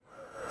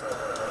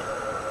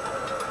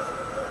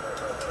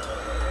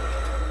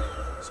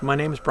So my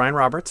name is Brian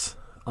Roberts.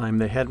 I'm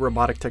the head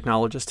robotic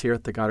technologist here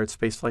at the Goddard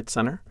Space Flight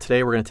Center.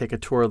 Today we're going to take a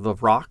tour of the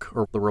ROC,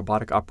 or the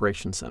Robotic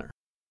Operations Center.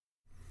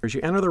 As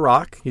you enter the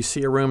ROC, you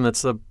see a room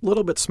that's a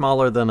little bit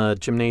smaller than a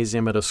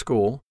gymnasium at a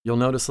school. You'll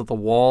notice that the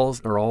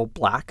walls are all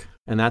black,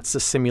 and that's to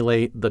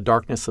simulate the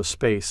darkness of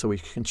space, so we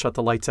can shut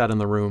the lights out in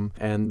the room,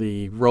 and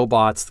the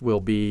robots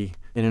will be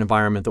in an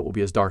environment that will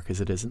be as dark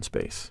as it is in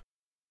space.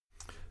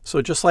 So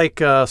just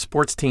like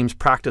sports teams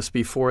practice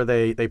before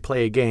they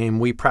play a game,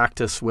 we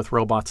practice with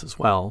robots as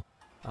well.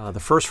 The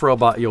first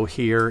robot you'll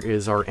hear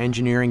is our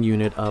engineering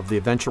unit of the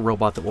adventure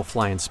robot that will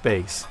fly in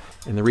space.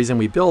 And the reason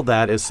we build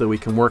that is so we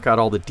can work out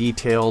all the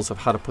details of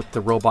how to put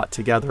the robot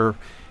together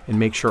and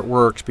make sure it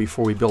works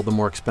before we build the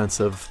more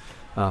expensive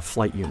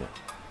flight unit.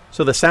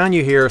 So the sound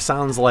you hear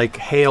sounds like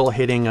hail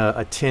hitting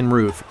a tin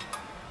roof.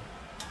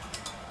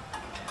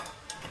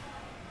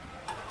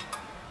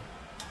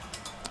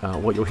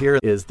 What you'll hear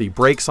is the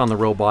brakes on the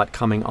robot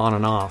coming on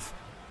and off,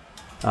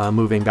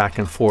 moving back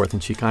and forth,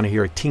 and so you kind of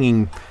hear a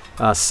tinging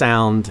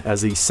sound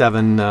as these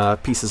 7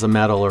 pieces of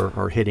metal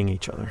are hitting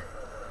each other.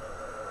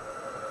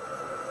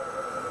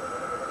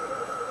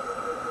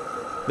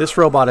 This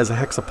robot is a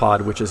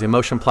hexapod, which is a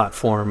motion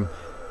platform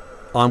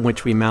on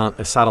which we mount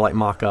a satellite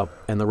mock-up,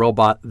 and the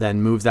robot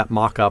then moves that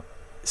mock-up,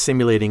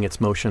 simulating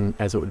its motion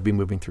as it would be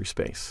moving through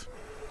space.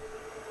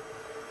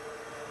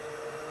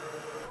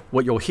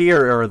 What you'll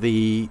hear are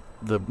the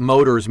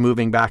motors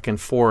moving back and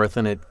forth,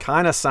 and it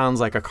kind of sounds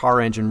like a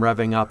car engine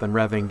revving up and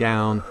revving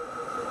down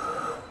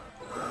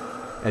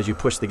as you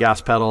push the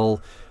gas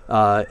pedal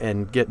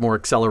and get more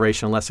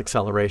acceleration, less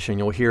acceleration.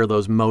 You'll hear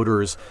those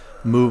motors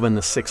moving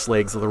the 6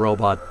 legs of the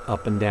robot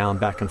up and down,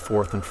 back and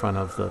forth in front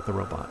of the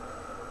robot.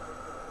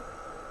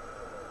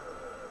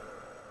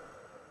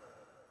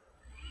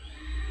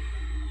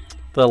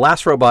 The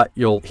last robot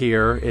you'll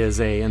hear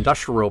is an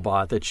industrial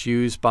robot that's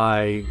used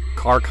by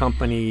car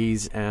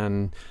companies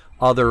and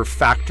other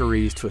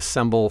factories to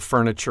assemble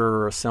furniture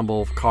or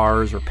assemble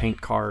cars or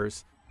paint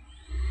cars.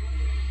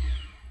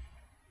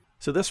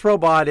 So this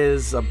robot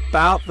is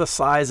about the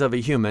size of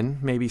a human,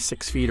 maybe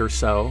 6 feet or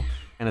so,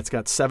 and it's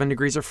got 7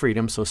 degrees of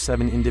freedom, so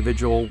 7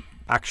 individual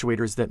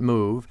actuators that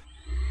move.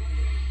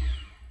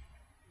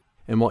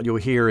 And what you'll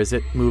hear is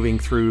it moving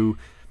through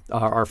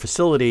our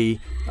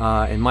facility,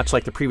 and much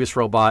like the previous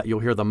robot,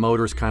 you'll hear the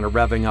motors kind of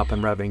revving up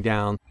and revving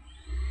down.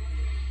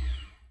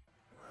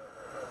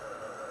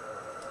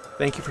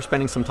 Thank you for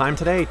spending some time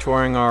today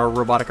touring our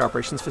robotic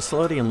operations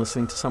facility and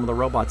listening to some of the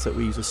robots that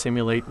we use to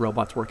simulate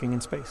robots working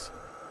in space.